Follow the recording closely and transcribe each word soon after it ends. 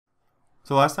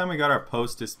So last time we got our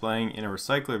post displaying in a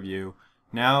recycler view.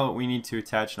 Now we need to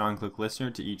attach an on-click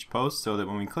listener to each post so that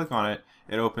when we click on it,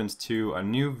 it opens to a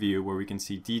new view where we can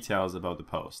see details about the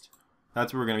post.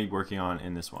 That's what we're going to be working on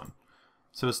in this one.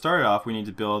 So to start off, we need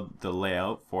to build the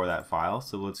layout for that file.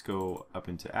 So let's go up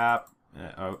into App,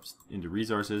 into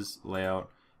Resources, Layout,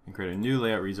 and create a new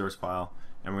layout resource file.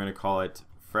 And we're going to call it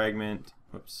Fragment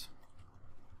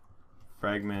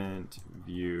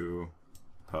View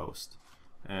Post.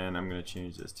 And I'm going to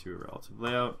change this to a relative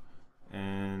layout.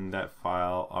 And that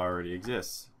file already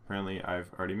exists. Apparently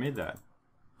I've already made that.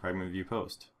 Fragment View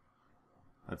Post.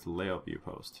 That's Layout View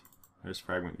Post. There's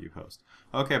Fragment View Post.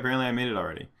 Okay, apparently I made it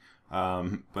already.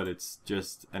 But it's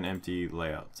just an empty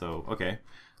layout. So, okay.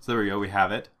 So there we go, we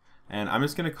have it. And I'm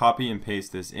just going to copy and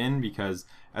paste this in because,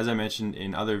 as I mentioned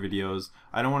in other videos,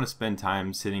 I don't want to spend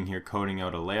time sitting here coding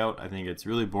out a layout. I think it's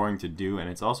really boring to do, and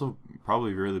it's also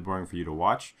probably really boring for you to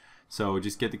watch. So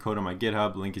just get the code on my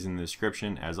GitHub, link is in the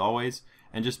description as always,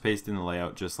 and just paste in the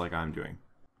layout just like I'm doing.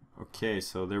 Okay,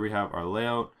 so there we have our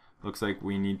layout. Looks like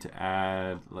we need to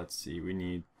add, let's see, we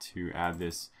need to add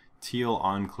this teal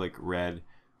on-click red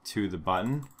to the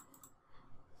button.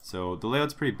 So the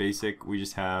layout's pretty basic. We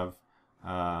just have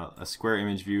a square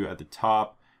image view at the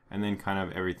top, and then kind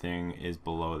of everything is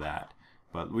below that.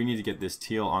 But we need to get this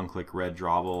teal on-click red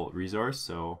drawable resource,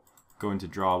 so go into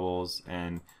drawables,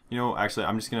 and actually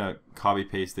I'm just gonna copy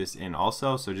paste this in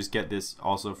also, so just get this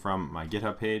also from my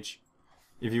GitHub page.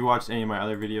 If you watched any of my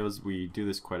other videos, we do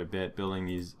this quite a bit, building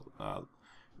these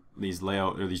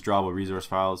layout or these drawable resource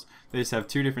files. They just have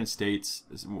two different states,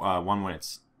 one when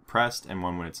it's pressed and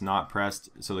one when it's not pressed,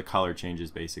 so the color changes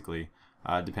basically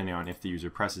depending on if the user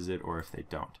presses it or if they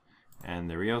don't. And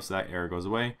there we go, so that error goes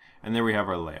away, and there we have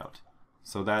our layout.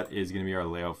 So that is going to be our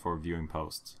layout for viewing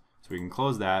posts. So we can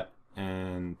close that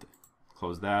and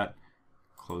close that,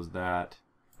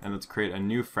 and let's create a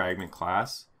new fragment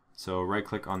class. So right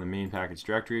click on the main package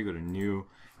directory, go to new,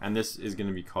 and this is going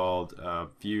to be called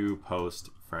view post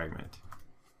fragment.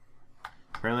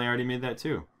 Apparently I already made that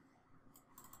too.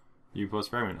 View post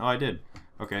fragment. Oh, I did.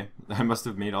 Okay, I must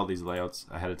have made all these layouts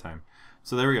ahead of time.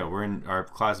 So there we go, we're in our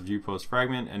class view post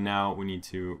fragment, and now we need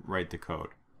to write the code.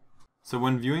 So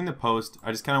when viewing the post,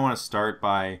 I just kind of want to start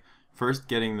by first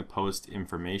getting the post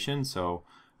information, so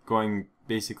going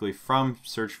basically from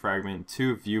search fragment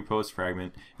to view post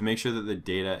fragment, and make sure that the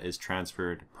data is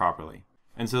transferred properly.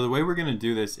 And so the way we're going to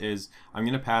do this is I'm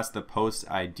going to pass the post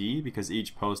ID, because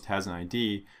each post has an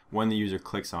ID, when the user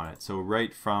clicks on it. So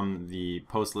right from the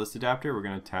post list adapter, we're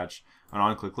going to attach an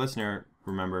on-click listener.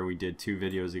 Remember, we did 2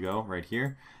 videos ago right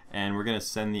here, and we're going to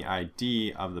send the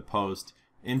ID of the post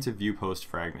into view post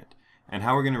fragment. And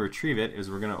how we're going to retrieve it is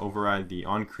we're going to override the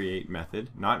onCreate method,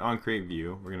 not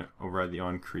onCreateView. We're going to override the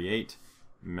onCreate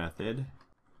method.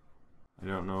 I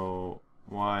don't know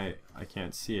why I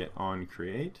can't see it.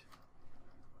 onCreate.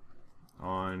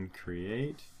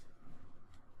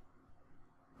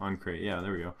 Yeah,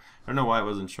 there we go. I don't know why it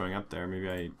wasn't showing up there. Maybe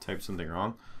I typed something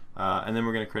wrong. And then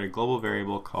we're going to create a global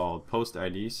variable called post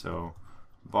ID. So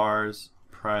vars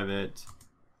private,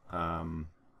 I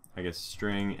guess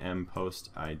string mpost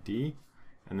ID.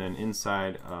 And then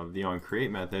inside of the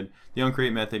onCreate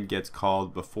method gets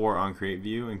called before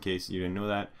onCreateView, in case you didn't know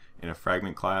that, in a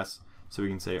fragment class. So we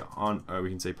can say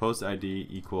post ID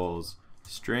equals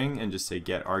string and just say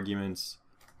get arguments.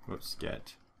 Whoops,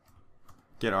 get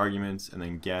arguments, and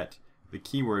then get the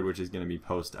keyword, which is going to be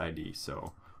post ID.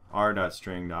 So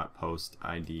r.string.post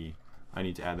ID. I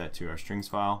need to add that to our strings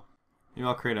file. Maybe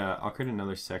I'll create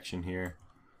another section here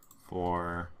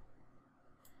for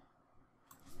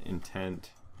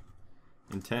intent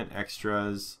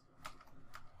extras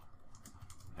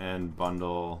and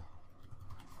bundle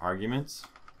arguments.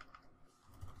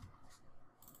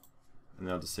 And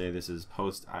I'll just say this is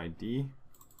post ID.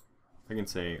 I can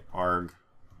say arg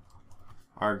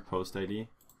post ID.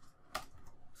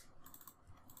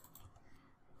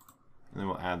 And then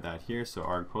we'll add that here, so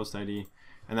arg post ID.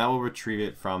 And that will retrieve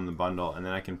it from the bundle, and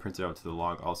then I can print it out to the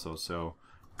log also. So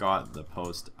got the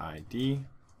post ID,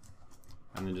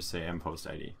 and then just say mpost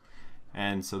ID.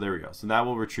 And so there we go. So that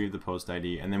will retrieve the post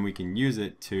ID, and then we can use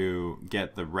it to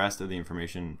get the rest of the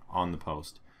information on the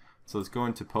post. So let's go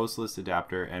into post list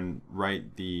adapter and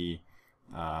write the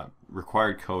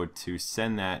required code to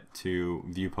send that to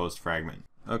view post fragment.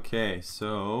 Okay,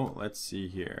 so let's see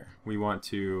here. We want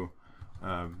to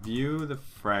view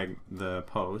the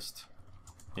post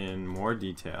in more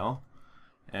detail,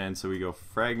 and so we go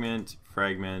fragment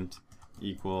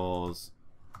equals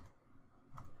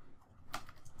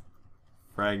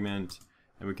fragment,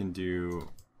 and we can do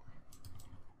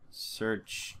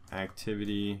search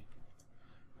activity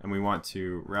and we want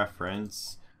to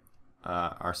reference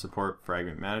our support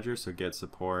fragment manager. So get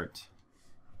support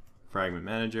fragment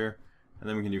manager, and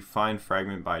then we can do find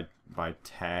fragment by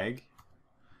tag.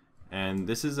 And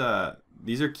this is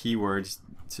these are keywords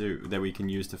that we can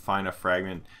use to find a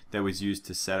fragment that was used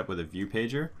to set up with a view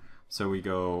pager. So we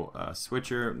go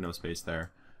switcher, no space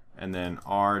there, and then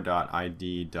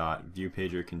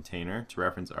r.id.viewPagerContainer to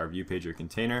reference our viewPager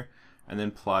container, and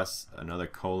then plus another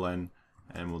colon,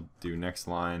 and we'll do next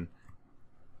line,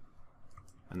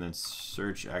 and then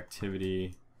search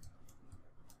activity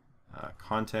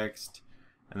context,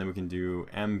 and then we can do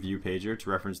mViewPager to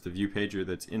reference the viewPager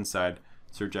that's inside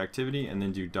search activity, and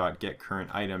then do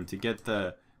 .getCurrentItem to get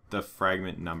the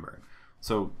fragment number.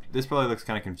 So this probably looks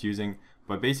kind of confusing,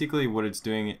 but basically what it's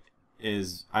doing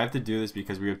is I have to do this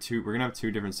because we're gonna have two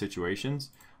different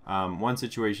situations. One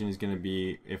situation is going to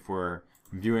be if we're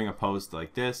viewing a post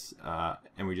like this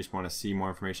and we just want to see more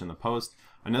information on the post.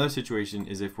 Another situation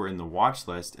is if we're in the watch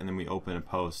list and then we open a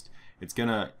post, it's going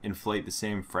to inflate the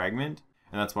same fragment,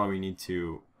 and that's why we need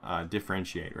to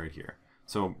differentiate right here.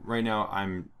 So right now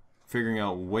I'm figuring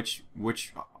out which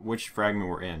fragment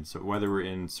we're in, so whether we're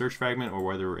in search fragment or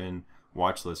whether we're in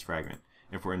watch list fragment.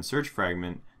 If we're in search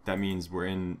fragment, that means we're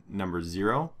in number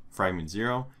 0, fragment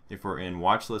 0. If we're in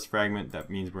watch list fragment, that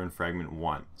means we're in fragment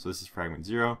 1. So this is fragment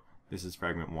 0, this is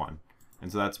fragment 1.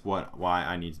 And so that's why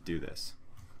I need to do this.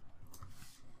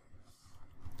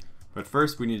 But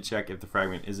first we need to check if the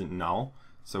fragment isn't null.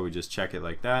 So we just check it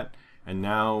like that, and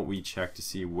now we check to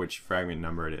see which fragment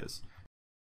number it is.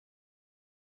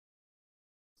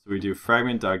 So we do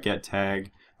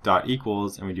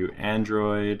fragment.getTag.equals, and we do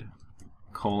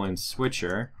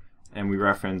Android:switcher, and we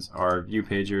reference our view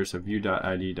pager, so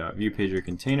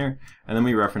view.id.viewPagerContainer, and then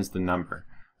we reference the number.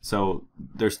 So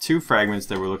there's two fragments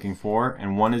that we're looking for,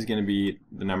 and one is going to be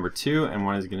the number 2 and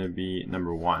one is going to be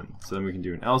number 1. So then we can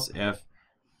do an else if,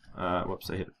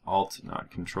 whoops, I hit Alt, not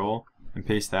Control, and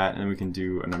paste that, and then we can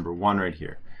do a number 1 right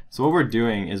here. So what we're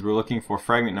doing is we're looking for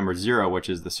fragment number 0, which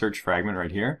is the search fragment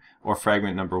right here, or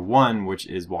fragment number 1, which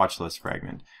is watch list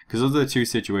fragment, because those are the two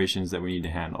situations that we need to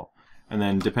handle. And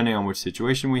then depending on which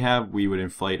situation we have, we would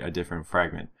inflate a different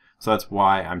fragment. So that's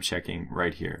why I'm checking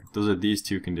right here. Those are these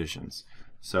two conditions.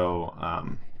 So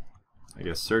I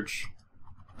guess search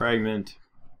fragment,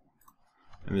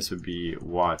 and this would be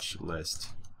watch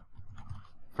list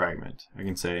fragment. I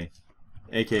can say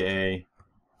aka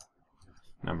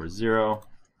number 0,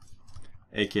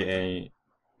 aka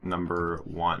number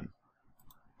 1.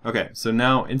 Okay, so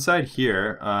now inside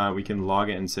here we can log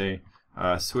it and say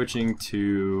switching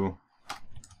to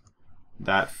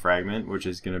that fragment, which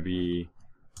is going to be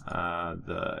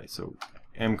so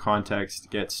mContext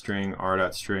get string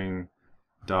r.string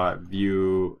dot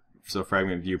view, so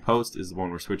fragment view post is the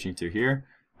one we're switching to here,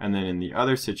 and then in the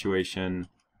other situation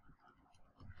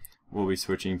we'll be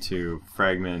switching to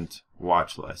fragment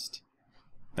watch list.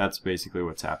 That's basically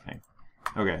what's happening.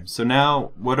 Okay, so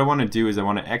now what I want to do is I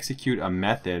want to execute a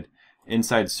method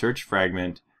inside search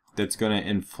fragment that's going to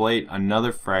inflate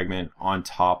another fragment on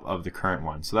top of the current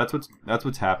one. So that's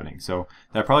what's happening. So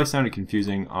that probably sounded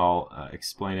confusing. I'll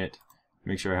explain it.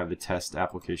 Make sure I have the test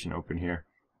application open here.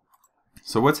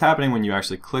 So what's happening when you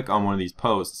actually click on one of these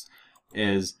posts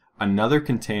is another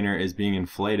container is being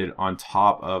inflated on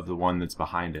top of the one that's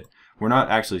behind it. We're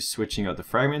not actually switching out the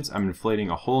fragments. I'm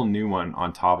inflating a whole new one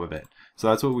on top of it. So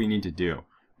that's what we need to do.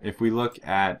 If we look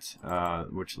at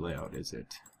which layout is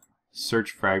it? Search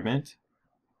fragment.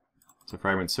 So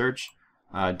fragment search.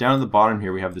 Down at the bottom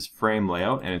here we have this frame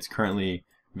layout, and its currently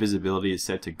visibility is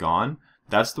set to gone.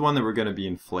 That's the one that we're going to be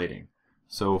inflating.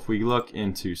 So if we look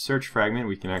into search fragment,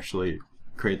 we can actually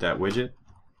create that widget.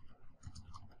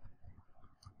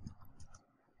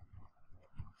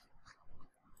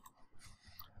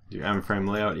 Do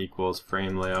mFrameLayout equals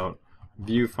FrameLayout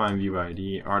view find view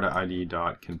ID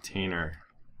r.id.container.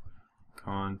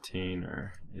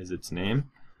 Container is its name,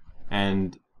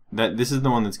 and this is the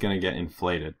one that's going to get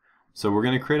inflated. So we're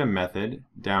going to create a method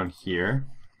down here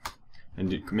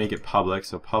and make it public.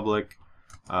 So public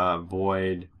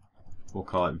void, we'll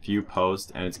call it view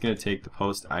post, and it's going to take the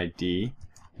post ID,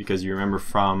 because you remember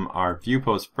from our view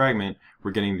post fragment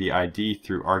we're getting the ID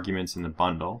through arguments in the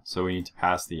bundle, so we need to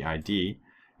pass the ID,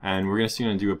 and we're just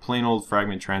going to do a plain old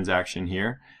fragment transaction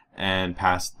here and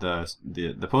pass the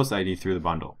post ID through the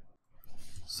bundle.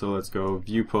 So let's go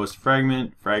view post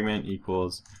fragment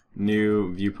equals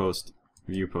new view post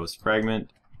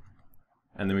fragment,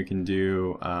 and then we can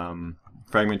do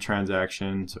fragment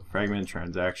transaction. So fragment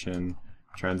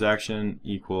transaction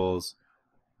equals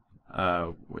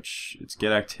which it's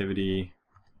get activity,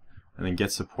 and then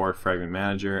get support fragment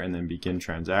manager, and then begin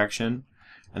transaction.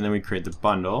 and then we create the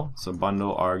bundle. So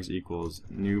bundle args equals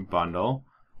new bundle,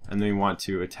 and then we want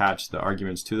to attach the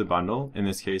arguments to the bundle. In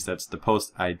this case, that's the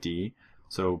post ID.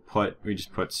 So we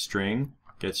just put string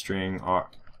get string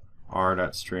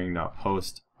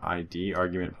r.string.post ID,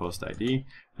 argument post ID,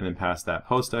 and then pass that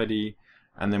post ID,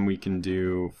 and then we can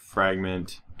do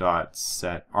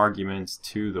fragment.set arguments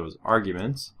to those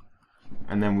arguments,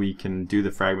 and then we can do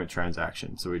the fragment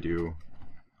transaction. So we do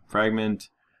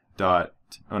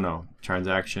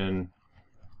transaction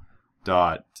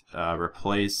dot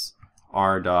replace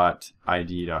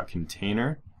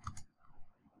r.id.container,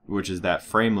 which is that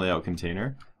frame layout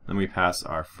container. Then we pass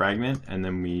our fragment, and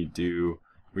then we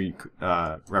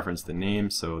reference the name,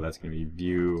 so that's going to be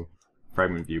view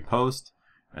fragment view post,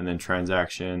 and then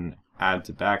transaction add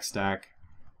to backstack,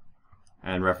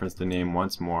 and reference the name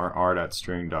once more,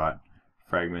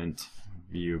 r.string.fragment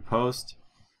view post,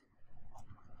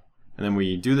 and then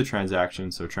we do the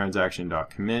transaction, so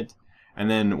transaction.commit. And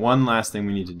then one last thing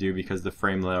we need to do, because the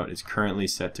frame layout is currently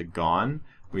set to gone,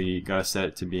 we gotta set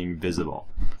it to being visible,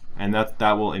 and that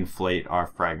will inflate our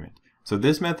fragment. So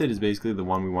this method is basically the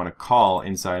one we want to call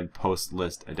inside post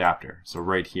list adapter, so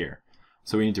right here.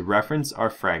 So we need to reference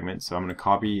our fragment, so I'm going to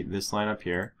copy this line up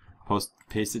here,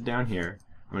 paste it down here.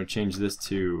 I'm going to change this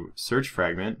to search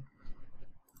fragment.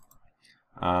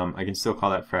 I can still call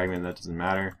that fragment, that doesn't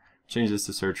matter. Change this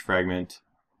to search fragment.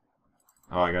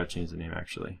 Oh, I gotta change the name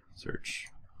actually. Search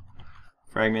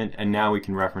fragment, and now we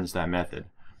can reference that method.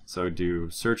 So do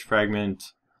search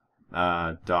fragment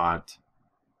dot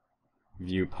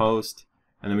view post,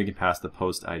 and then we can pass the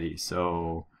post ID.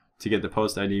 So to get the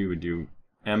post ID, we would do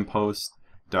mpost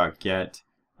dot get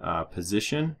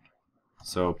position.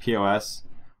 So POS.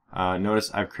 Notice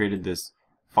I've created this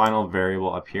final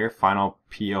variable up here. Final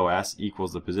POS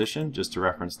equals the position, just to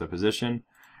reference the position.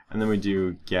 And then we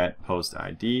do get post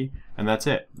ID, and that's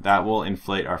it. That will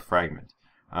inflate our fragment.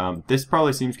 This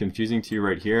probably seems confusing to you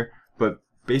right here, but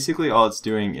basically all it's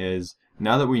doing is,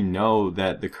 now that we know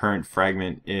that the current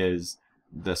fragment is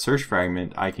the search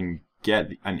fragment, I can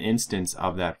get an instance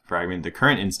of that fragment, the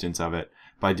current instance of it,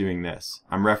 by doing this.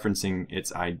 I'm referencing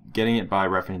its getting it by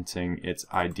referencing its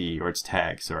ID, or its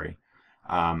tag, sorry.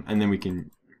 And then we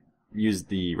can use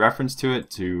the reference to it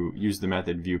to use the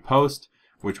method viewPost,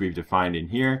 which we've defined in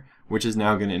here, which is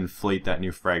now going to inflate that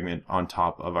new fragment on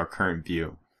top of our current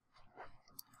view.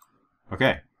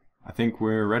 Okay, I think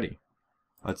we're ready.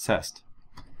 Let's test.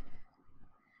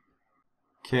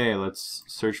 Okay, let's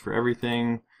search for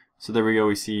everything. So there we go,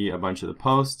 we see a bunch of the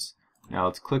posts. Now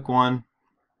let's click one,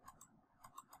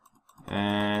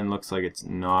 and looks like it's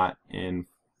not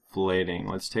inflating.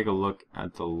 Let's take a look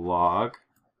at the log.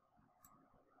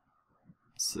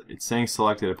 It's saying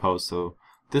selected a post, so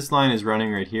this line is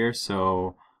running right here,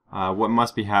 so what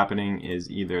must be happening is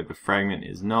either the fragment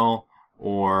is null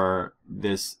or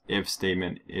this if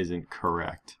statement isn't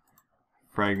correct.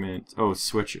 Fragment, oh,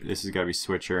 switcher, this has got to be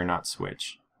switcher, not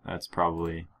switch. That's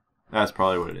probably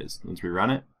what it is. Let's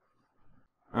rerun it.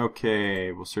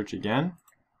 Okay, we'll search again.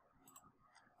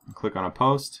 Click on a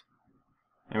post,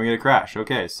 and we get a crash.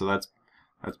 Okay, so that's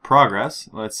progress.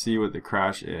 Let's see what the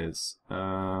crash is.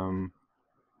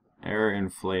 Error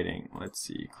inflating. Let's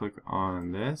see, click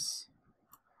on this.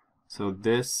 So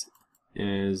this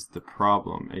is the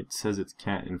problem. It says it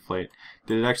can't inflate.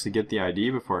 Did it actually get the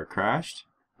ID before it crashed?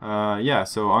 Yeah,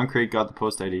 so onCreate got the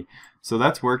post ID. So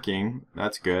that's working.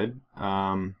 That's good.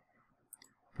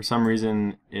 For some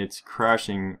reason it's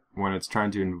crashing when it's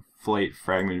trying to inflate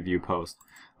fragment view post.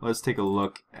 Let's take a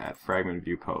look at fragment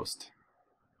view post.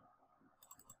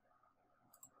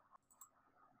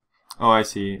 Oh, I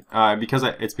see.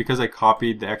 It's because I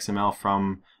copied the XML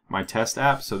from my test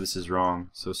app, so this is wrong.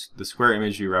 So the square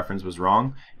image you referenced was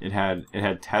wrong. It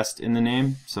had test in the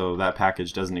name, so that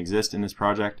package doesn't exist in this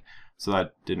project. So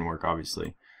that didn't work,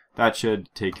 obviously. That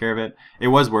should take care of it. It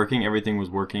was working. Everything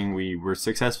was working. We were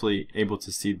successfully able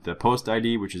to see the post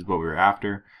ID, which is what we were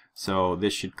after. So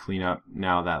this should clean up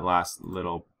now that last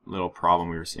little problem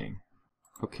we were seeing.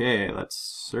 Okay, let's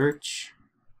search.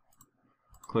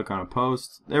 Click on a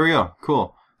post. There we go.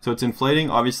 Cool. So it's inflating.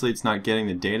 Obviously, it's not getting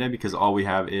the data because all we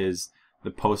have is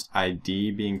the post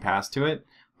ID being passed to it,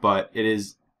 but it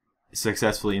is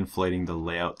successfully inflating the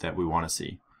layout that we want to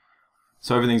see.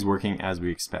 So everything's working as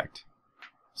we expect.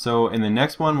 So in the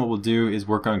next one, what we'll do is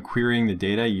work on querying the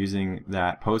data using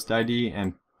that post ID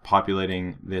and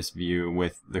populating this view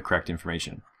with the correct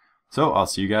information. So I'll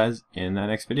see you guys in that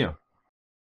next video.